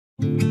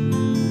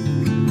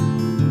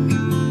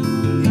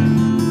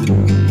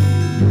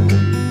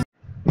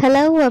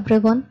Hello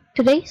everyone,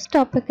 today's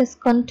topic is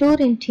contour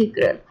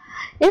integral.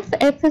 If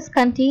f is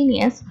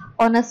continuous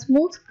on a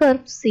smooth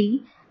curve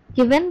C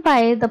given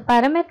by the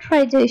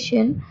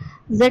parametrization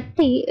zt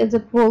is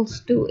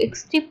equals to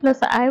xt plus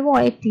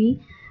iyt,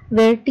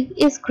 where t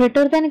is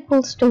greater than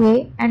equals to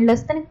a and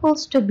less than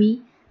equals to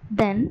b,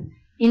 then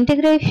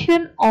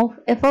integration of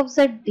f of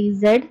z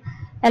dz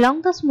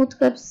along the smooth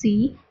curve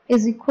C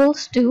is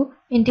equals to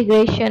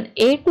integration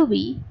a to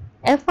b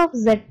f of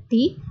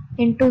zt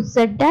into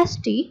z dash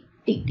t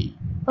dt.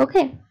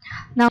 Okay,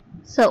 now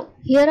so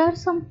here are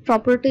some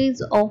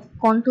properties of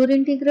contour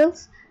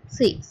integrals.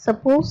 See,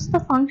 suppose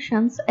the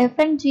functions f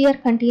and g are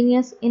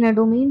continuous in a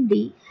domain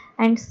D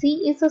and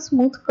C is a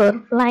smooth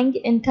curve lying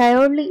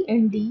entirely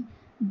in D,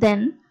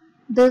 then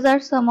these are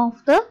some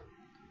of the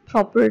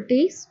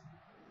properties.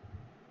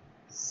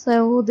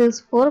 So these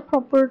four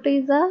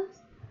properties are,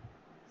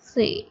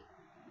 see,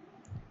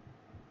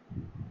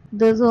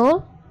 these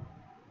all.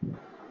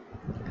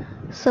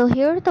 So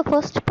here the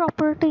first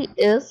property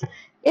is,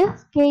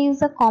 if k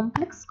is a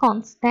complex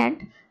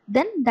constant,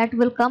 then that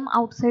will come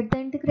outside the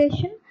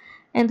integration.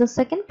 And the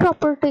second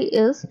property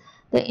is,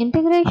 the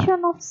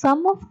integration of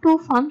sum of two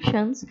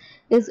functions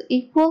is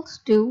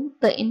equals to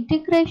the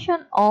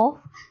integration of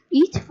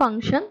each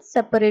function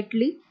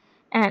separately.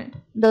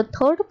 And the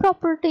third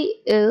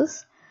property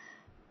is,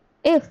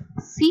 if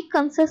C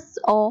consists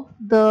of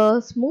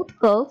the smooth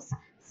curves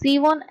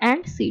C1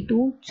 and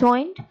C2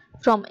 joined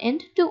from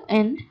end to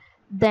end,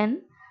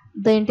 then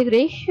the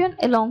integration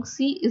along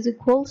C is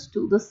equals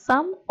to the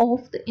sum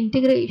of the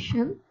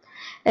integration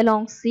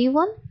along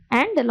C1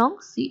 and along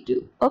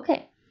C2.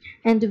 Okay,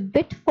 and the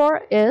bit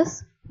 4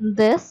 is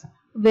this,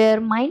 where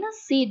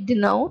minus C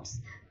denotes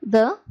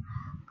the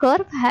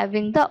curve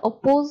having the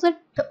opposite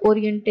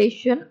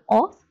orientation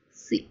of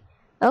C.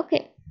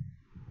 Okay.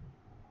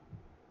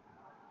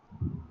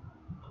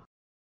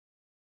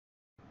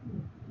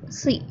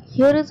 See,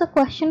 here is a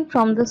question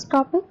from this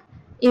topic.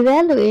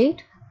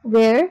 Evaluate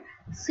where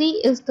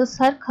C is the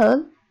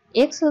circle,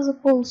 x is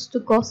equals to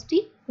cos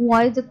t,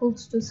 y is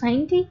equals to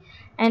sin t,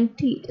 and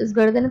t is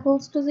greater than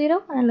equals to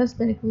 0 and less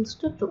than equals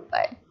to 2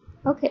 pi.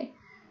 Okay,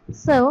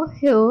 so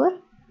here,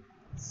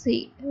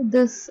 see,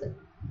 this,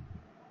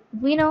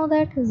 we know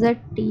that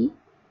zt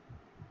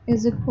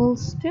is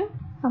equals to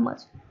how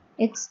much?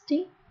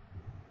 Xt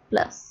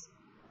plus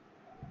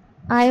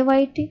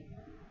iyt.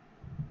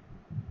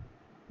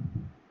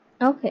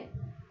 Okay,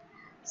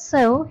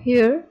 so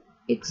here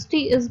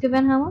xt is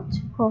given how much?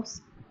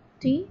 Cos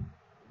t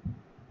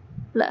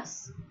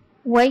plus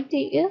yt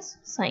is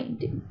sin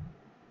t.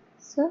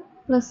 So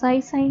plus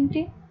I sin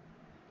t.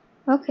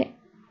 Okay,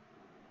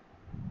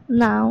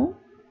 now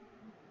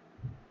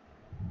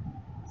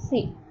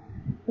see,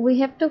 we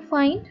have to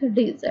find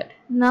dz.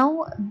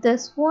 Now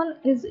this one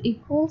is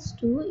equals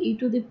to e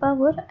to the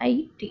power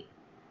it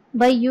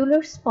by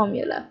Euler's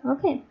formula.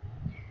 Okay,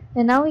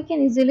 and now we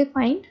can easily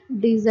find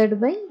dz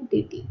by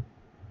dt.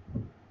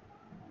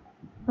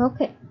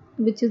 Okay,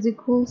 which is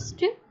equals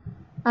to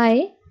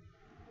I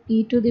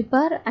e to the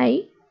power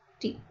I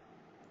t.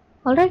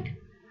 Alright,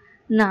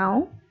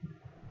 now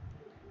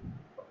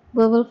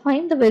we will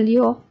find the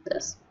value of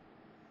this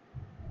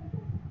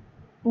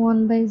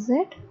 1 by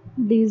z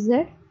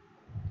dz,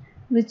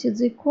 which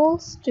is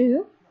equals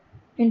to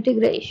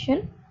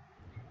integration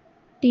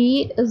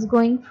t is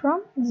going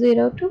from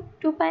 0 to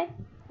 2 pi.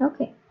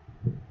 Okay,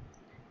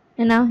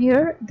 and now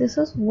here this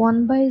is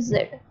 1 by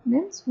z,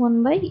 means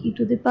 1 by e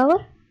to the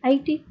power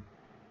it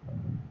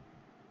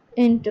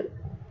into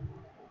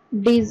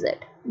dz.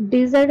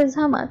 dz is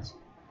how much?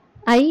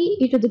 I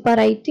e to the power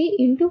it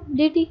into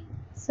dt.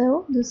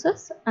 So this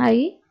is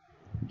I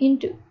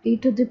into e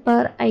to the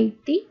power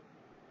it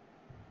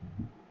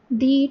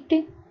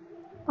dt.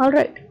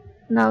 Alright,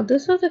 now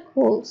this is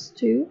equals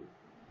to,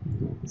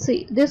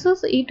 see, this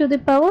is e to the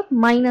power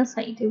minus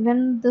it.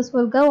 When this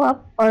will go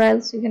up, or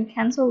else you can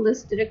cancel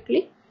this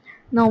directly.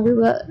 Now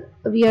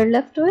we are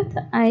left with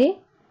I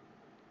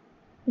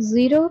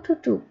 0 to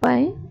 2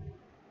 pi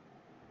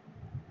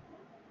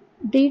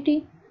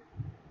dt.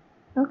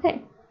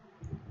 Okay,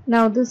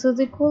 now this is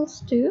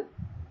equals to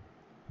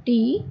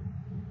t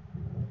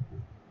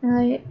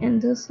I,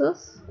 and this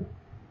is,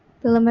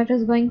 the limit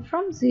is going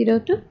from 0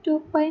 to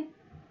 2 pi,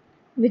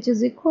 which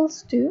is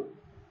equals to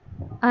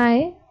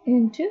I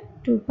into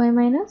 2 pi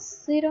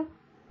minus 0,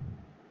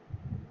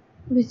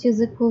 which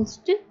is equals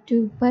to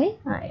 2 pi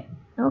I.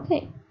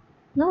 Okay,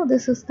 now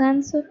this is the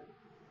answer.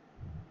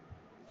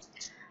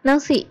 Now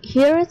see,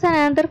 here is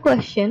another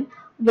question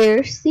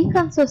where C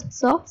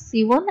consists of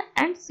C1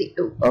 and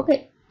C2.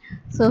 Okay,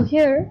 so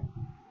here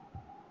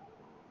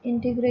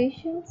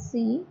integration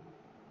C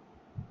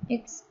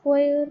x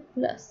square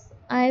plus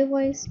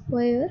iy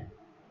square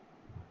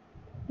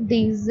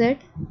dz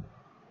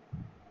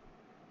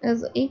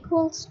is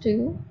equals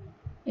to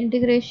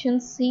integration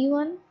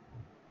C1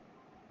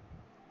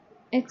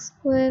 x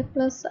square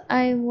plus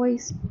iy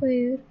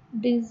square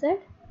dz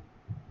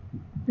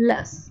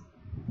plus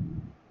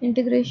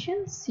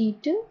integration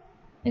C2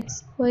 x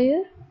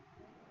square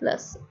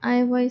plus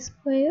iy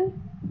square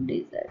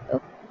dz.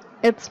 Okay.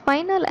 Its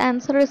final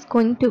answer is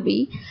going to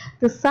be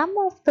the sum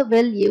of the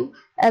value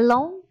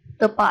along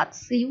the path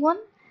C1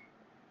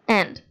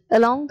 and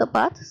along the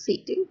path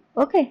C2.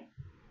 Okay.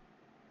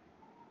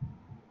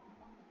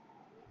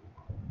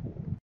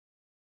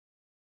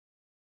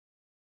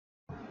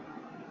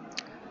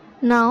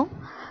 Now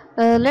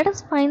let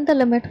us find the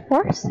limit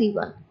for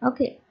C1.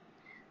 Okay.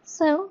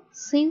 So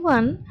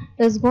C1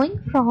 is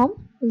going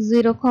from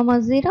 0,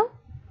 0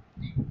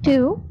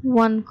 to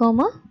 1,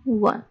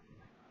 1.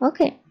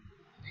 Okay.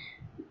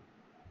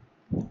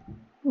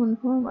 1,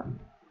 1.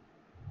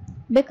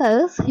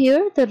 Because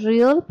here the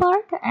real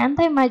part and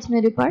the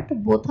imaginary part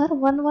both are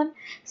 1, 1.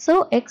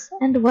 So x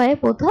and y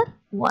both are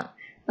 1.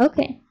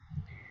 Okay.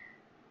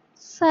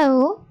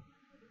 So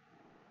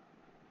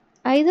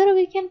either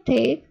we can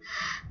take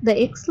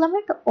the x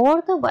limit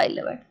or the y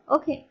limit.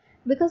 Okay.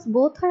 Because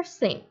both are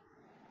same.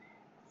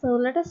 So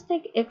let us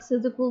take x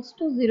is equals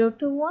to 0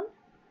 to 1.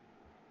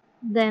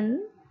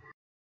 Then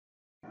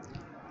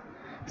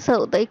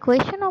so the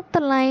equation of the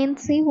line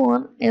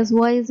C1 is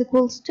y is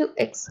equals to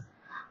x,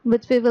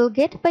 which we will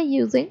get by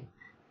using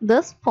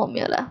this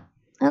formula.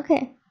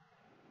 Okay.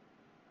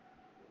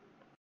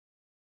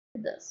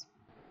 This.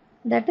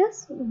 That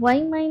is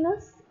y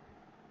minus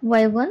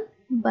y1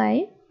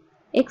 by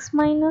x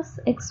minus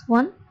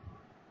x1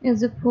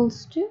 is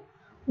equals to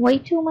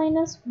y2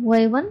 minus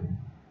y1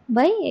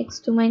 by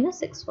x2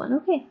 minus x1.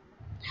 Okay.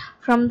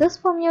 From this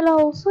formula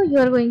also you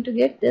are going to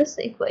get this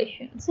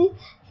equation. See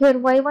here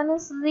y1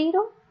 is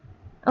 0.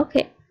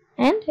 Okay.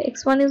 And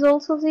x1 is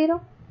also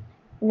 0.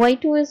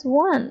 y2 is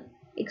 1.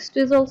 x2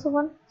 is also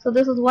 1. So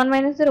this is 1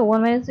 minus 0.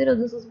 1 minus 0.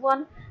 This is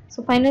 1.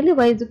 So finally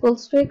y is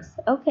equals to x.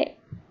 Okay.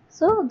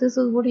 So this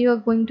is what you are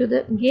going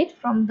to get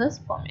from this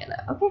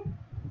formula. Okay.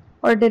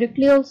 Or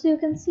directly also you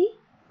can see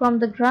from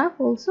the graph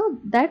also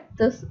that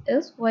this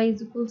is y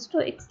is equals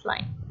to x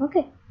line.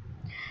 Okay.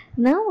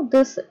 Now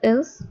this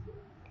is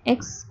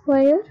x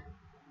square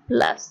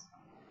plus,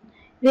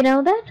 we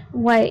know that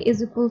y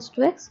is equals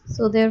to x,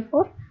 so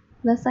therefore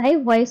plus I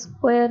y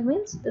square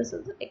means this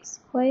is x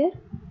square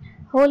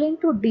whole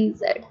into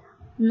dz.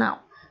 Now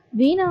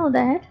we know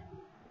that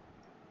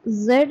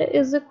z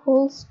is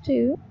equals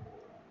to,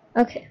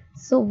 okay,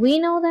 so we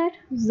know that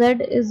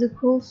z is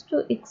equals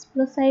to x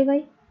plus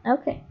iy.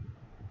 Okay,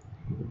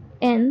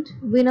 and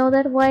we know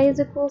that y is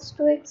equals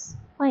to x.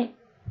 Fine,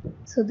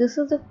 so this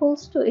is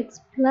equals to x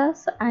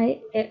plus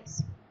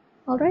ix.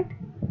 Alright,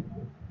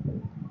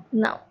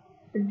 now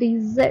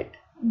dz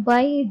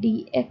by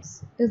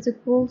dx is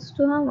equals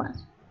to how much?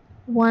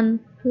 1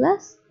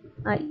 plus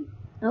I.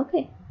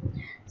 Okay,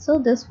 so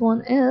this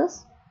one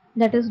is,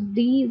 that is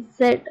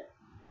dz.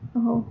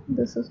 Oh,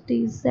 this is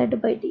dz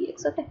by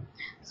dx. Okay,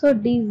 so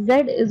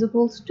dz is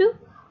equals to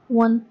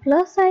 1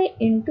 plus I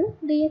into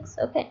dx.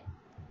 Okay,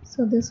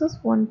 so this is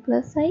 1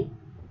 plus I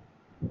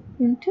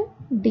into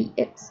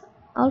dx.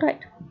 Alright,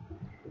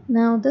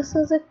 now this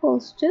is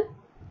equals to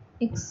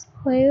x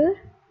square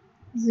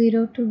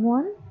 0 to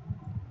 1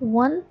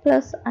 1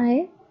 plus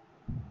I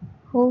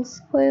whole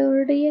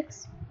square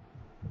dx.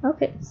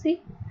 Okay,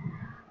 see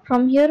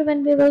from here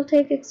when we will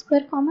take x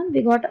square common,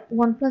 we got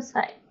 1 plus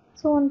I,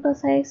 so 1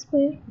 plus I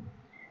square.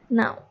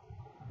 Now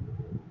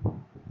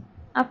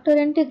after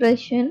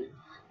integration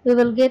we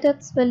will get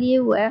its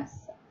value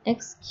as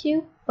x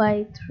cube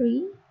by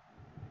 3,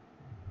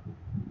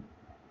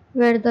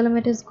 where the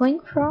limit is going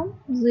from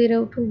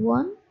 0 to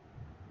 1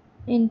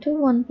 into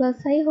 1 plus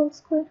I whole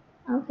square.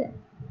 Okay,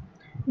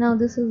 now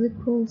this is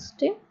equals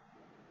to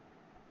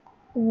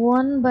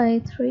 1 by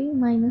 3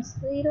 minus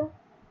 0,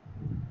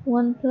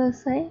 1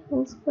 plus I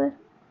whole square.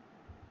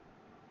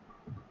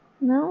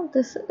 Now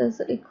this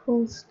is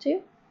equals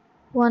to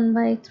 1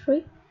 by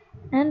 3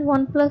 and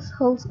 1 plus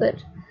whole square.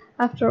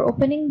 After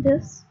opening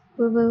this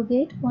we will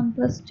get 1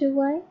 plus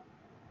 2y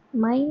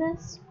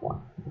minus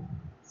 1.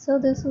 So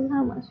this is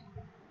how much?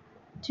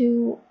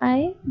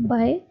 2I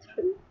by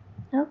 3.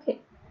 Okay,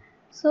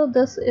 so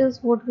this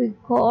is what we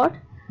got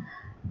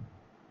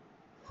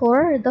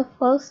for the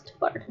first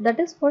part, that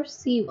is for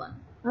C1.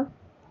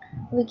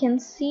 We can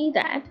see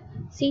that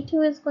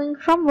C2 is going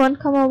from 1,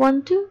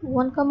 1 to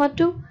 1,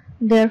 2.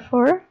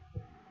 Therefore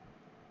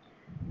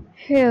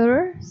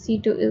here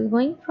C2 is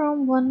going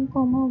from 1,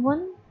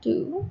 1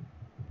 to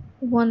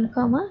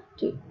 1,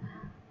 2.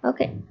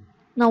 Okay,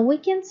 now we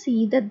can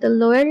see that the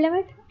lower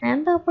limit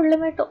and the upper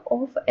limit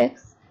of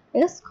x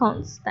is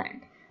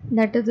constant,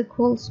 that is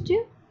equals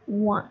to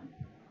 1.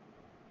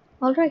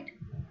 Alright,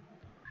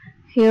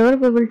 here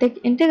we will take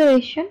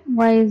integration.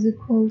 Y is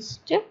equals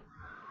to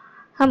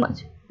how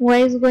much? Y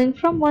is going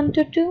from 1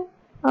 to 2.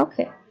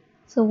 Okay,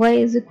 so y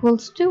is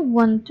equals to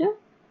 1 to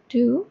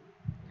 2.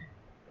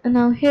 And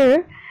now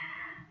here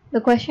the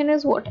question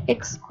is what?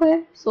 X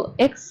square. So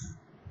x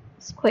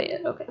square.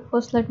 Okay,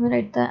 first let me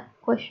write the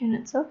question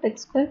itself.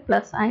 X square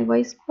plus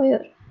iy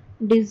square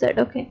dz.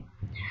 Okay,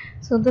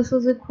 so this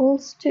is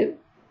equals to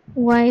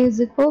y is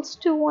equals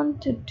to 1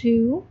 to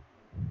 2.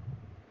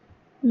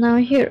 Now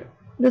here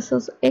this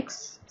is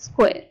x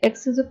square.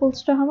 X is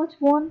equals to how much?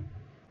 1.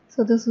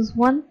 So this is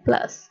 1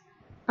 plus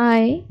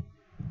I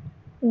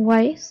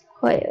y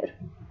square.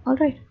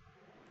 Alright,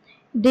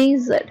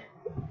 dz.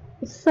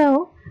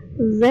 So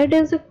z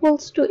is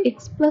equals to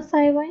x plus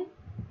iy.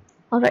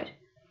 Alright,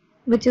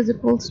 which is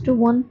equals to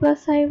 1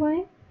 plus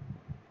iy.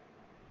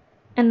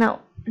 And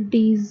now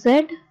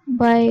dz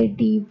by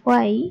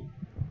dy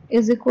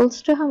is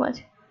equals to how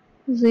much?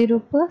 0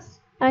 plus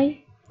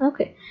I.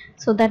 Okay,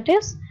 so that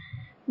is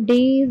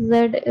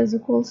dz is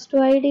equals to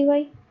I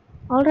dy.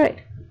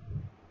 Alright,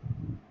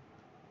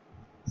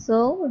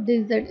 so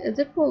dz is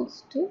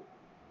equals to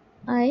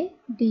I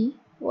dy.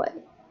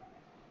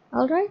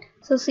 Alright,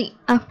 so see,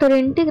 after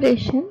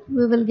integration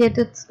we will get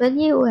its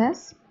value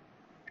as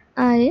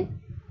I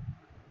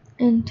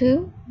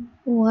into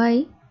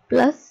y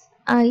plus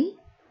I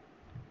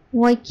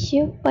y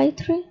cube by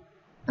 3.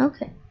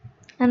 Okay,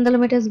 and the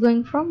limit is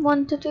going from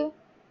 1 to 2.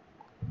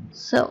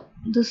 So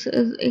this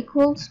is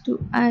equals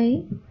to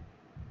I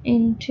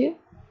into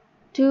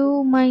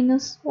 2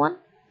 minus 1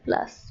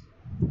 plus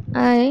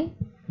I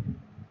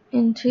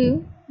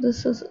into,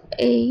 this is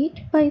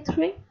 8 by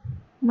 3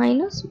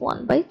 minus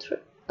 1 by 3.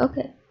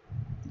 Okay,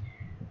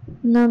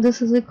 now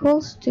this is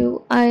equals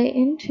to I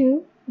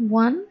into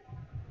 1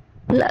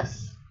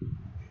 plus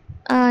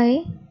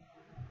I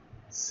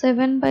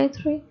 7 by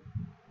 3.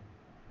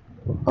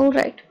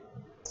 Alright,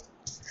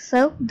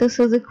 so this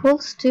is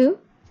equals to,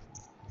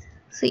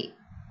 see,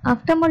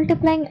 after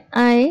multiplying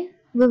I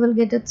we will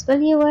get its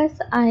value as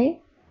I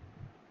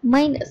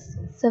minus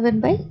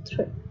 7 by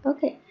 3.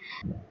 Okay,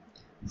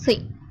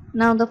 see,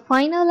 now the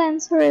final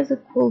answer is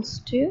equals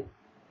to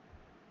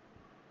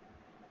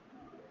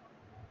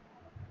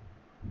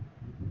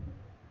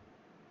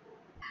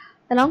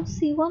along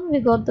C1 we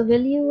got the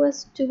value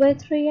as 2 by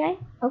 3i.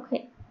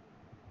 Okay,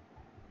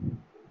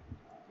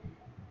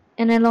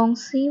 and along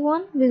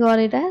C1 we got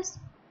it as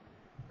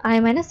I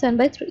minus 7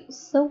 by 3.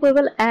 So we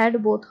will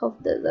add both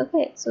of this.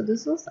 Okay, so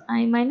this is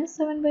I minus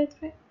 7 by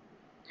 3.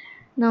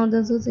 Now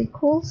this is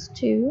equals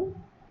to,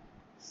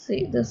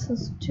 see, this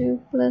is 2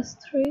 plus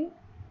 3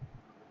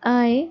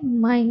 I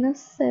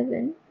minus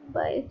 7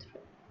 by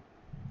 3,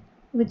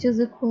 which is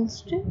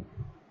equals to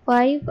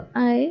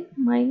 5I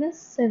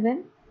minus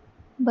 7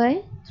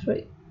 by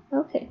 3.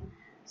 Okay,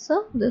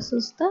 so this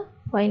is the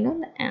final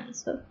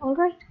answer.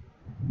 Alright.